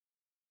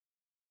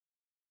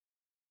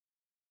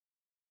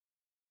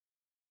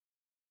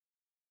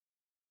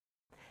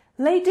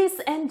Ladies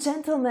and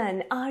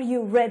gentlemen, are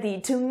you ready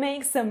to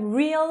make some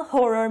real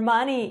horror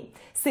money?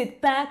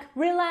 Sit back,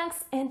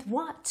 relax, and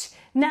watch.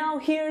 Now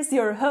here's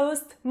your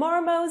host,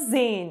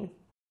 Mormozine.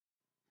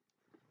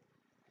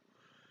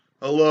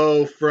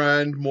 Hello,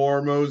 friend.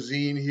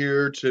 Mormozine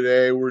here.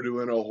 Today we're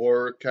doing a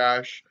horror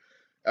cash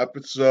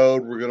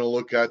episode. We're going to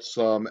look at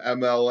some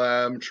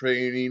MLM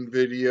training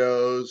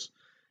videos.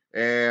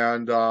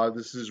 And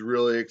this is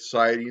really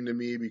exciting to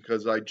me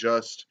because I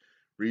just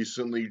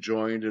recently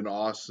joined an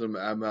awesome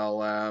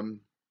MLM.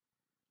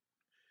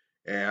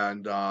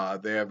 And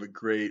they have a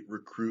great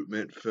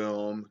recruitment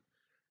film.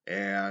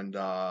 And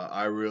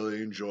I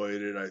really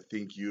enjoyed it. I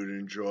think you'd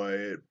enjoy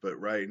it. But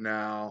right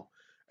now,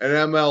 an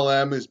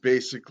MLM is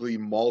basically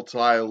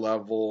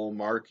multi-level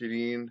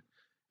marketing,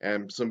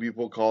 and some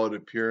people call it a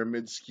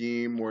pyramid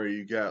scheme where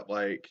you get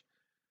like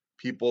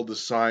people to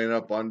sign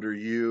up under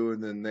you,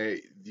 and then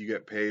you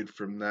get paid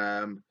from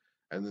them,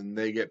 and then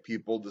they get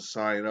people to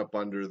sign up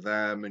under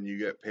them, and you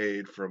get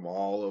paid from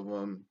all of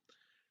them,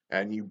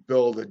 and you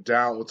build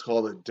what's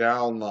called a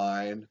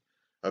downline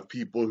of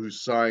people who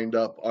signed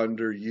up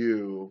under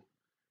you.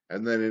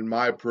 And then in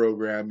my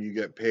program, you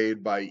get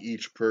paid by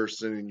each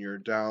person in your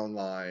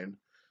downline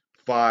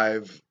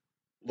 5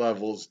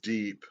 levels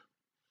deep.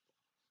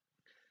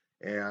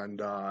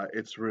 And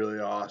it's really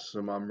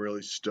awesome. I'm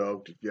really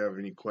stoked. If you have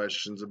any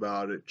questions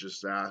about it,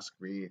 just ask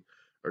me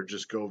or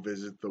just go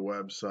visit the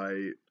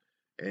website.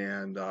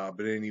 And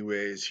but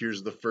anyways,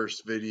 here's the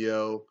first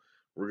video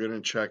we're going to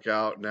check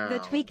out now. The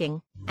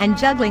tweaking and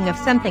juggling of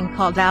something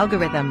called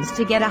algorithms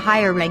to get a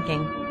higher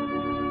ranking.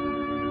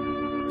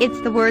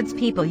 It's the words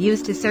people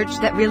use to search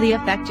that really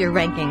affect your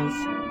rankings.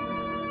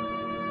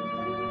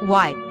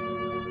 Why?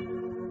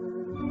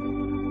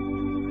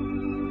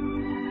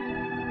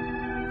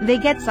 They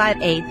get site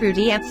A through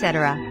D,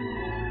 etc.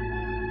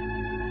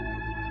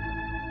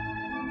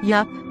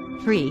 Yup,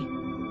 free.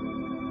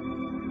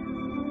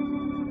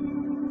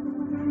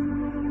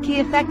 Key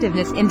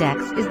Effectiveness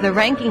Index is the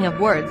ranking of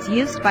words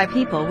used by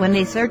people when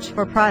they search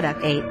for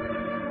product A.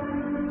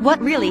 What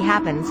really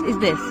happens is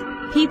this: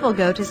 people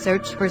go to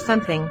search for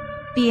something,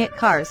 be it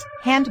cars,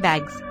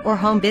 handbags, or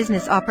home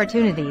business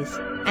opportunities,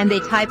 and they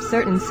type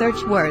certain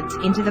search words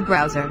into the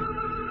browser.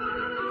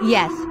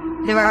 Yes,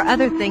 there are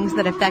other things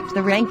that affect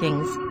the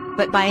rankings,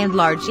 but by and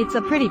large it's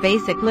a pretty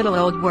basic little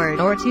old word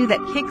or two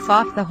that kicks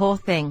off the whole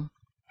thing.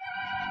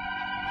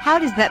 How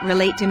does that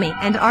relate to me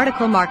and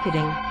article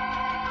marketing?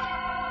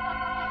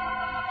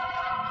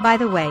 By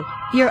the way,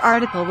 your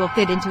article will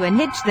fit into a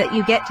niche that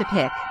you get to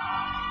pick.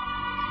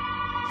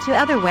 To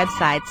other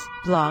websites,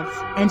 blogs,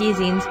 and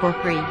e-zines for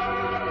free.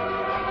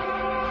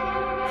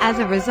 As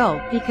a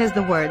result, because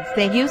the words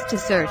they use to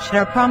search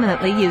are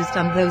prominently used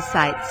on those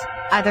sites,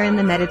 either in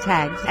the meta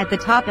tags at the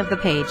top of the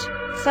page,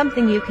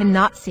 something you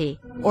cannot see,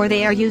 or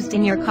they are used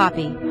in your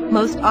copy,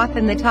 most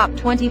often the top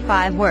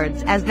 25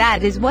 words, as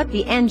that is what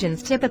the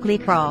engines typically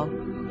crawl.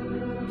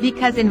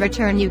 Because in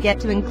return you get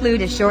to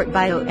include a short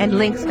bio and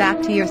links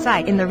back to your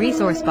site in the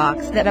resource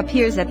box that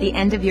appears at the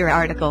end of your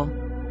article.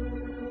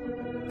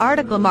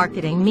 Article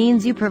marketing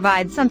means you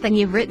provide something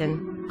you've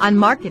written on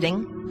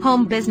marketing,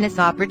 home business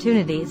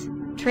opportunities,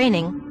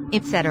 training,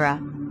 etc.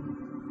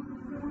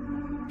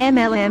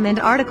 MLM and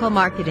article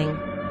marketing.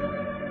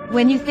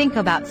 When you think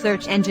about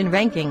search engine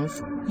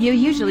rankings, you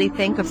usually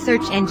think of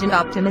search engine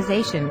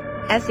optimization,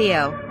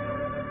 SEO.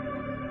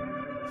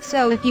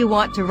 So if you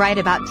want to write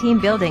about team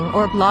building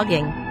or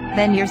blogging,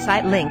 then your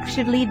site link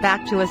should lead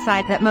back to a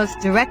site that most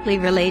directly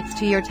relates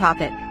to your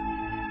topic.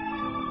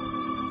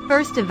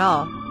 First of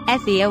all,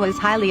 SEO is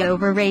highly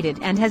overrated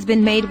and has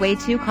been made way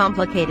too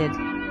complicated.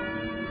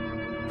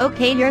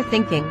 Okay, you're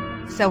thinking,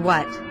 so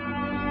what?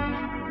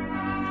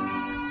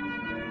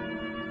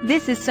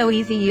 This is so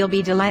easy, you'll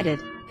be delighted,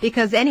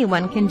 because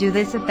anyone can do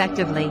this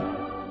effectively.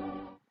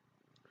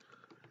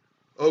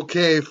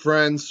 Okay,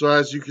 friends, so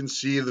as you can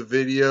see, the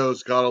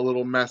video's got a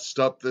little messed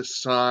up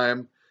this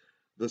time.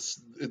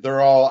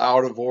 They're all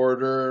out of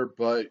order,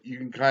 but you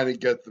can kind of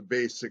get the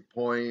basic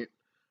point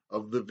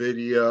of the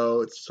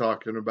video. It's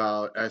talking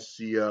about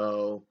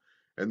SEO,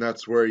 and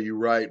that's where you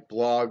write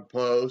blog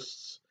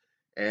posts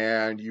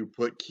and you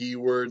put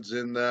keywords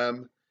in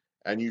them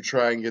and you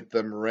try and get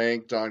them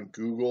ranked on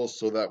Google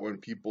so that when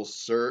people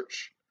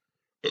search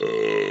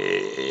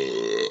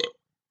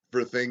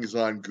for things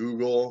on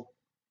Google,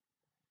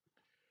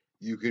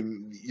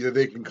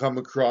 they can come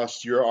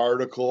across your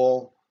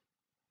article.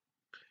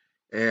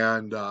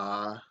 And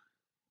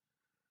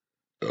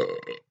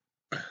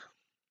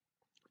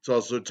it's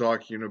also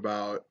talking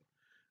about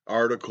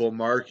article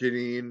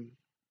marketing,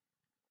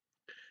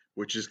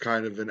 which is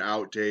kind of an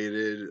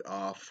outdated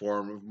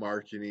form of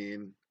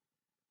marketing.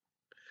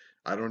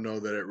 I don't know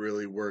that it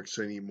really works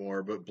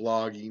anymore, but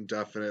blogging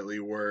definitely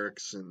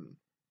works. And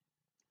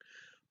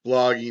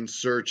blogging,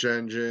 search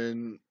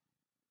engine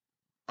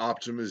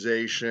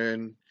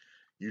optimization,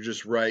 you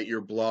just write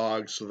your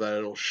blog so that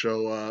it'll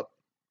show up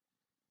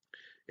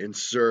in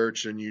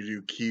search, and you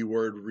do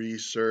keyword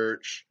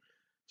research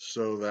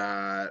so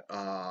that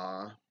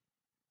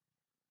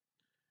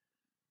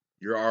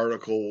your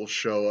article will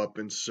show up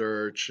in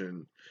search,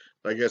 and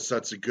I guess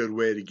that's a good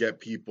way to get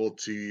people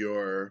to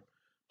your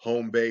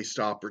home-based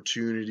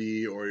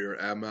opportunity or your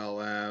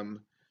MLM.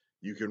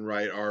 You can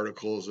write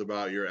articles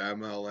about your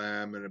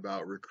MLM and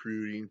about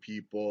recruiting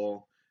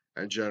people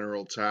and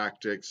general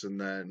tactics, and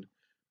then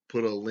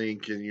put a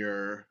link in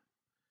your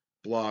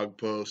blog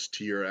post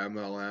to your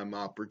MLM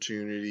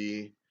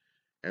opportunity.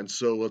 And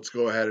so let's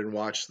go ahead and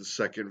watch the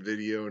second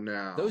video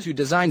now. Those who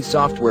designed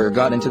software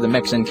got into the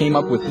mix and came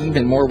up with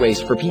even more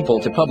ways for people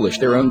to publish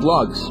their own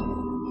blogs.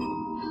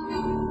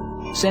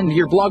 Send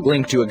your blog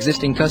link to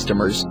existing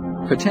customers,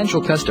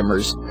 potential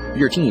customers,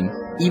 your team,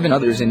 even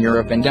others in your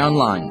up and down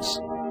lines.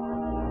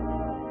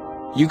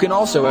 You can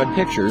also add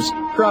pictures,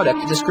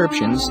 product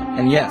descriptions,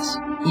 and yes,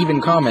 even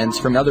comments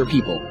from other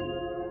people.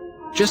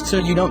 Just so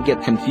you don't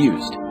get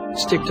confused,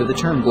 stick to the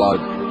term blog,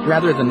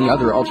 rather than the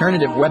other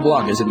alternative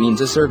weblog, as it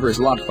means a server's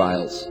log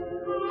files.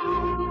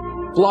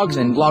 Blogs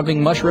and blogging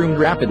mushroomed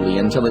rapidly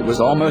until it was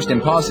almost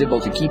impossible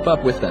to keep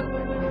up with them.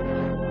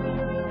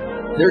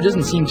 There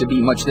doesn't seem to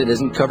be much that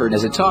isn't covered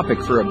as a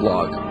topic for a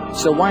blog,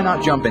 so why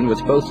not jump in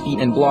with both feet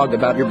and blog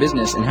about your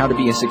business and how to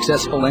be a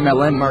successful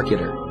MLM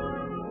marketer.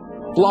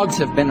 Blogs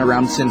have been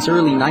around since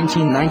early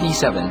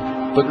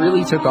 1997, but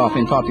really took off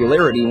in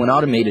popularity when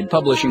automated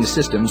publishing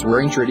systems were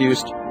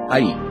introduced,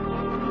 i.e.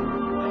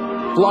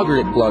 Blogger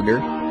at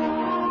Blogger.com.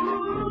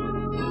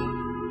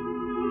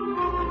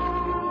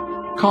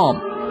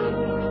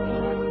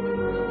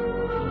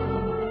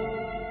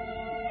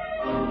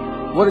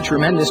 What a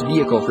tremendous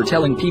vehicle for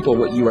telling people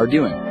what you are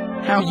doing,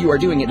 how you are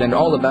doing it, and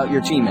all about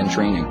your team and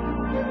training.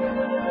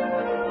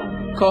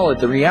 Call it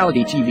the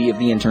reality TV of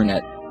the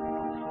internet.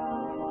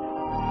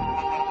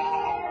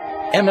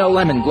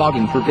 MLM and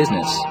blogging for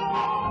business.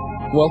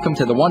 Welcome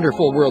to the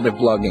wonderful world of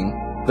blogging,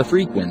 the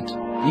frequent,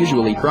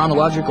 usually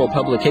chronological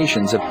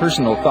publications of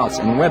personal thoughts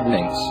and web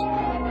links.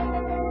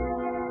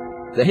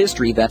 The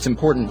history that's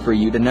important for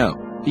you to know,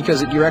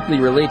 because it directly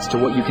relates to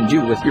what you can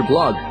do with your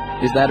blog,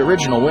 is that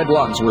original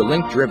weblogs were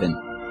link-driven.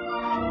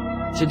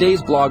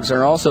 Today's blogs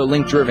are also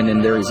link-driven,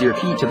 and there is your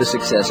key to the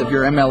success of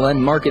your MLM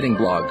marketing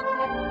blog.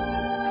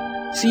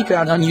 Seek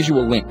out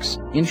unusual links,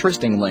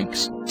 interesting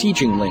links,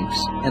 teaching links,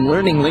 and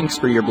learning links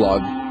for your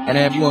blog, and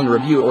add your own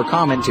review or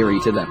commentary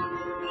to them.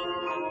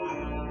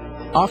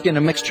 Often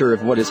a mixture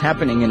of what is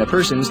happening in a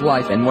person's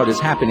life and what is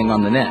happening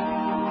on the net.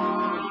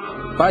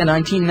 By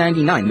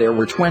 1999 there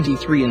were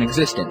 23 in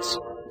existence,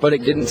 but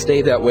it didn't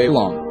stay that way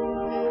long.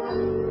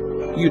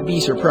 You'd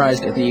be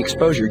surprised at the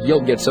exposure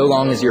you'll get so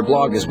long as your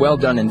blog is well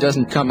done and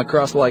doesn't come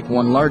across like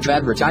one large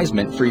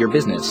advertisement for your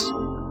business.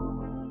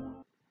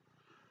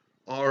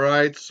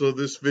 Alright, so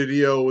this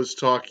video was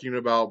talking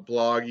about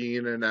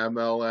blogging and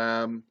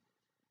MLM,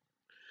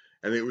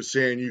 and it was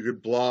saying you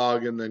could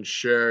blog and then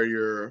share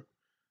your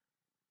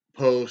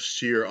posts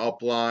to your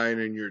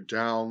upline and your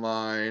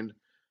downline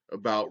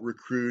about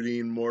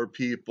recruiting more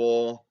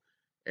people,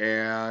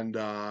 and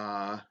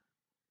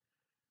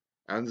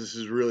this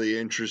is really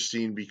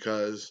interesting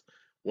because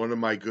one of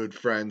my good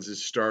friends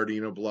is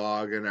starting a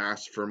blog and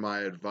asked for my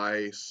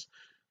advice,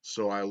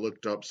 so I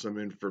looked up some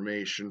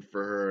information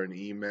for her and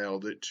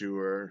emailed it to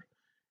her,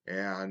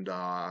 and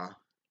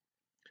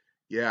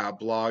yeah,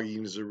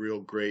 blogging is a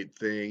real great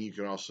thing. You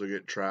can also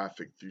get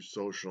traffic through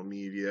social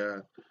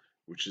media,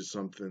 which is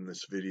something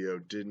this video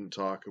didn't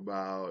talk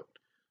about,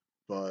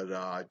 but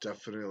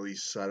definitely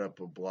set up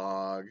a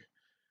blog.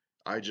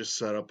 I just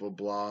set up a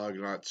blog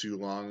not too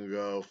long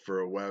ago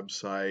for a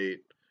website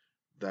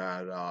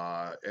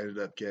that ended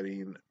up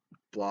getting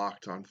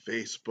blocked on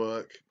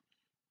Facebook.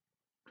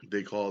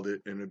 They called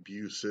it an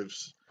abusive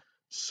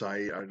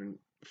site.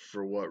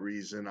 For what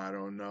reason, I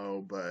don't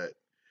know, but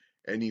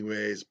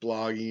anyways,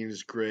 blogging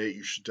is great.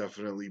 You should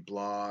definitely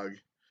blog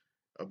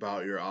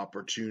about your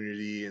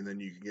opportunity, and then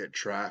you can get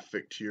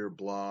traffic to your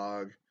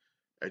blog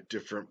at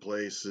different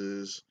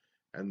places,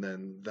 and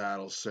then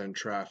that'll send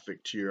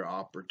traffic to your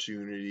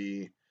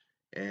opportunity.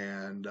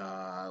 And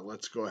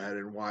let's go ahead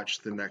and watch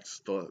the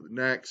next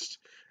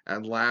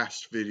and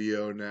last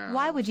video now.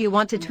 Why would you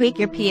want to tweak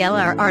your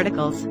PLR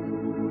articles?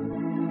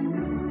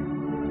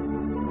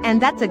 And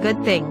that's a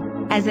good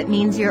thing, as it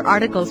means your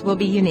articles will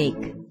be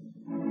unique.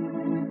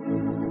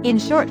 In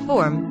short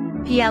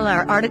form,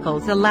 PLR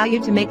articles allow you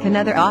to make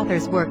another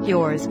author's work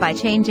yours by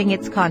changing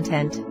its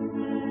content.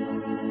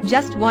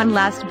 Just one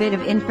last bit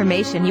of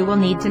information you will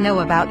need to know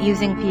about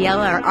using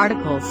PLR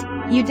articles: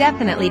 you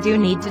definitely do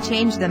need to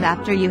change them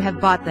after you have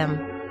bought them.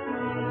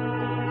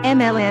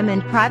 MLM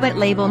and private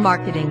label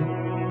marketing.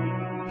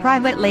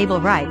 Private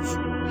label rights,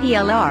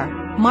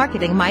 PLR,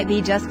 marketing might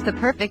be just the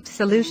perfect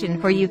solution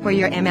for you for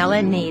your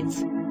MLM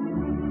needs.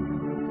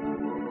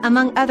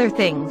 Among other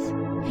things,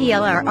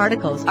 PLR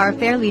articles are a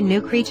fairly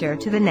new creature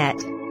to the net.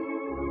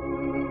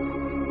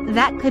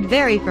 That could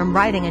vary from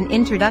writing an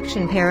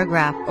introduction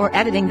paragraph or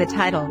editing the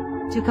title,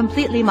 to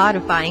completely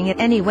modifying it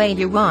any way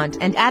you want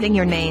and adding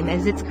your name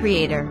as its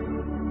creator.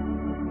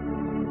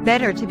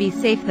 Better to be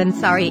safe than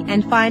sorry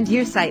and find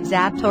your site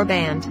zapped or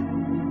banned.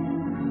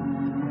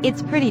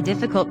 It's pretty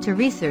difficult to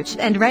research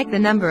and rank the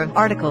number of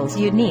articles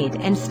you'd need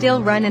and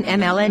still run an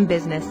MLM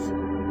business.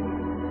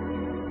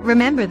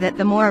 Remember that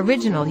the more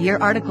original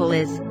your article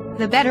is,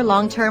 the better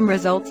long-term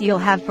results you'll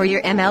have for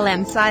your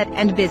MLM site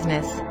and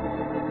business.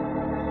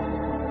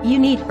 You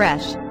need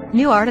fresh,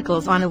 new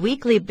articles on a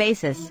weekly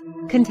basis,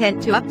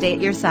 content to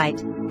update your site,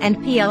 and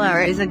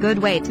PLR is a good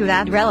way to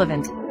add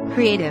relevant,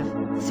 creative,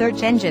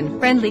 search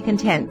engine-friendly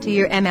content to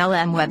your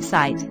MLM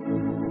website.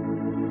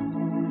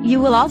 You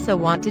will also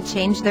want to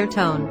change their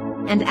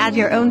tone, and add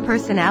your own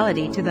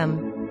personality to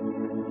them.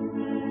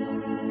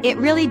 It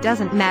really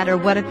doesn't matter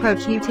what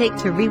approach you take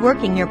to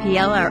reworking your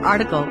PLR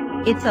article,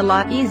 it's a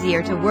lot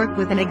easier to work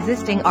with an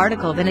existing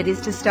article than it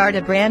is to start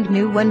a brand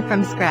new one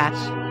from scratch.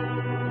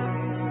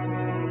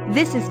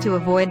 This is to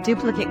avoid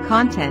duplicate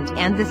content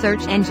and the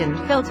search engine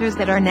filters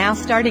that are now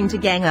starting to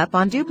gang up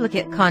on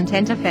duplicate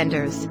content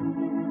offenders.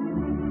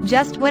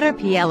 Just what are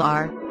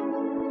PLR?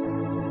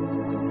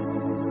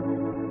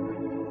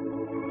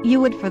 You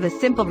would, for the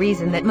simple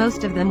reason that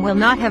most of them will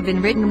not have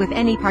been written with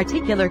any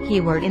particular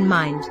keyword in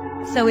mind,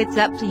 so it's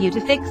up to you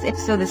to fix it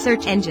so the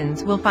search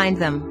engines will find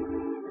them.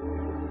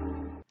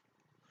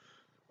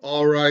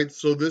 Alright,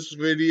 so this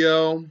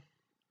video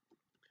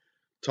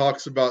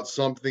talks about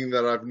something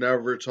that I've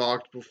never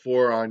talked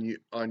before on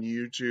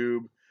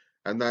YouTube,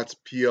 and that's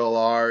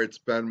PLR. It's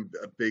been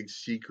a big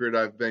secret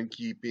I've been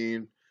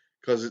keeping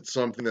because it's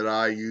something that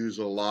I use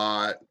a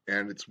lot,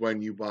 and it's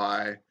when you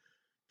buy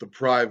the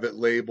private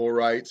label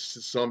rights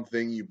to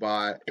something, you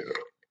buy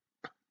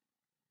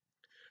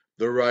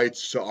the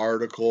rights to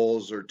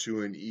articles or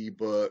to an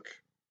ebook,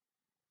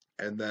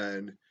 and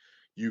then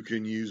you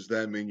can use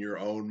them in your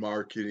own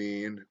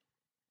marketing.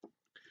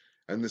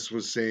 And this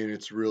was saying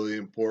it's really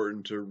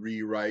important to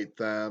rewrite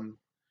them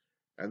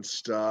and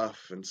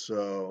stuff, and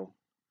so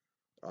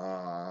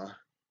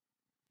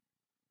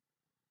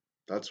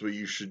that's what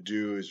you should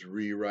do, is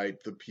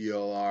rewrite the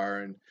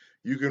PLR, and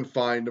you can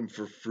find them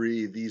for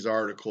free. These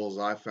articles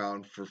I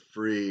found for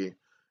free.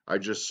 I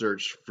just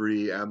searched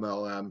free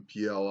MLM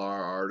PLR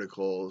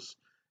articles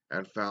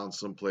and found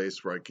some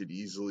place where I could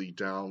easily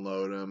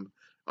download them.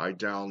 I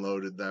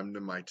downloaded them to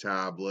my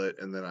tablet,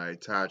 and then I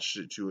attached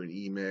it to an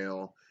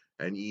email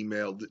and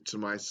emailed it to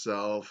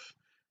myself,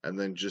 and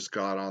then just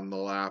got on the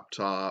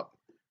laptop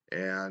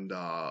and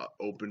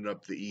opened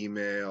up the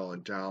email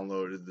and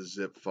downloaded the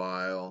zip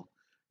file.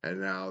 And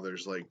now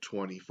there's like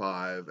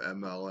 25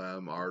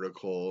 MLM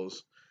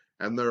articles,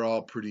 and they're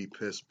all pretty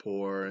piss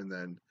poor. And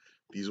then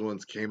these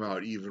ones came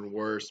out even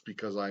worse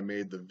because I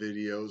made the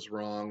videos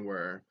wrong,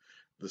 where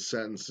the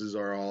sentences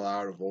are all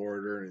out of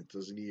order and it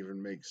doesn't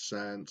even make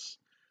sense.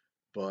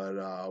 But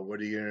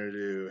what are you gonna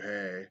do?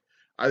 Hey,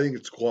 I think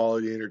it's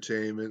quality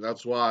entertainment.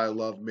 That's why I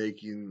love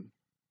making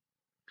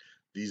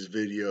these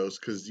videos,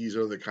 because these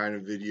are the kind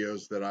of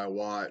videos that I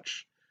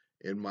watch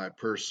in my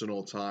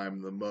personal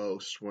time the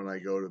most. When I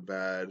go to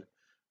bed,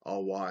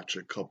 I'll watch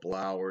a couple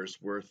hours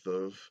worth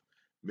of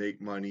make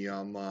money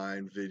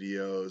online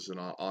videos and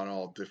on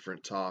all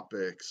different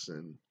topics,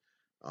 and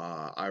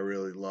I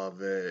really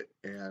love it.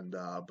 And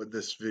but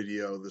this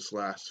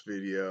last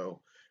video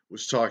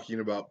was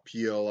talking about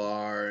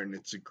PLR, and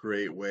it's a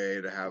great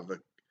way to have the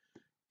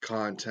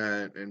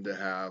content and to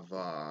have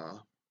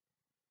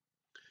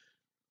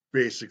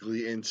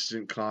basically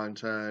instant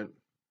content.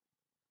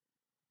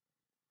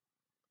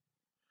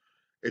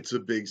 It's a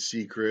big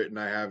secret, and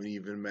I haven't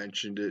even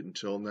mentioned it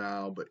until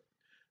now, but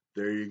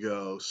there you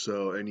go.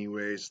 So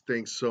anyways,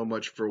 thanks so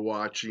much for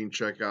watching.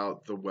 Check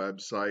out the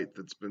website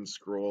that's been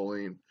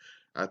scrolling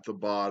at the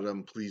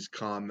bottom. Please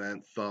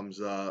comment, thumbs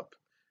up,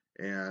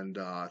 and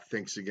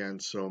thanks again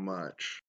so much.